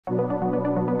I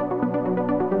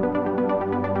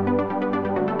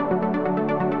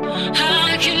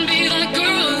can be that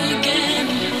girl again,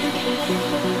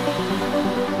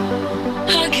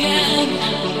 again.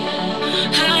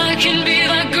 I can be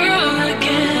that girl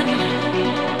again,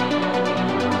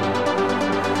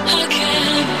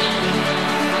 again.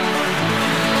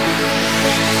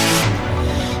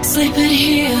 Sleeping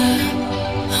here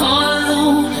all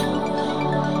alone,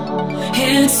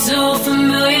 it's so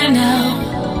familiar now.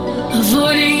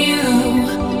 Avoiding you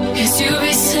is to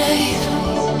be safe.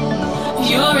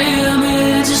 Your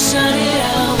image is shining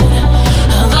out.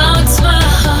 I locked my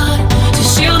heart to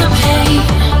shield the pain,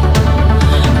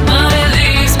 but it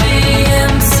leaves me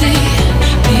empty.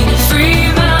 Need to free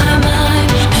my mind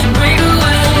and break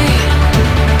away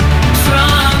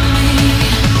from me.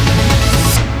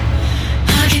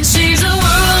 I can change the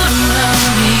world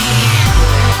around me.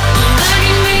 I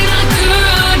can be that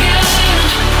girl again.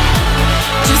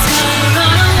 Just gotta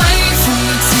run away from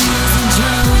the tears and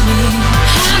drown me.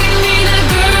 I can be that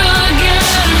girl again.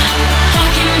 I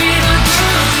can be that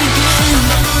girl again.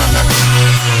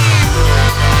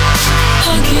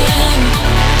 Again.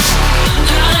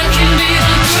 I can be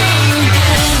that girl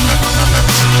again.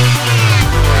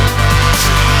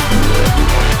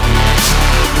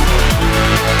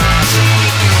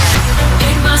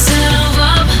 Pick myself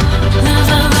up, laugh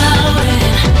out loud,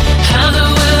 and have the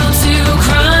will to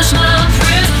crush my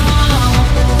prison wall.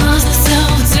 Lost the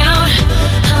self-doubt,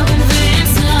 I'm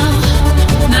convinced now.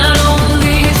 Not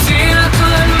only fear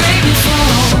could make me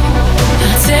fall.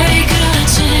 I take a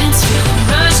chance, feel the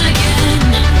rush again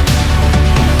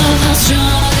of how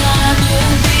strong I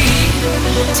could be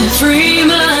to free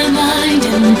my mind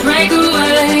and break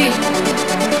away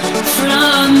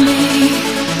from me.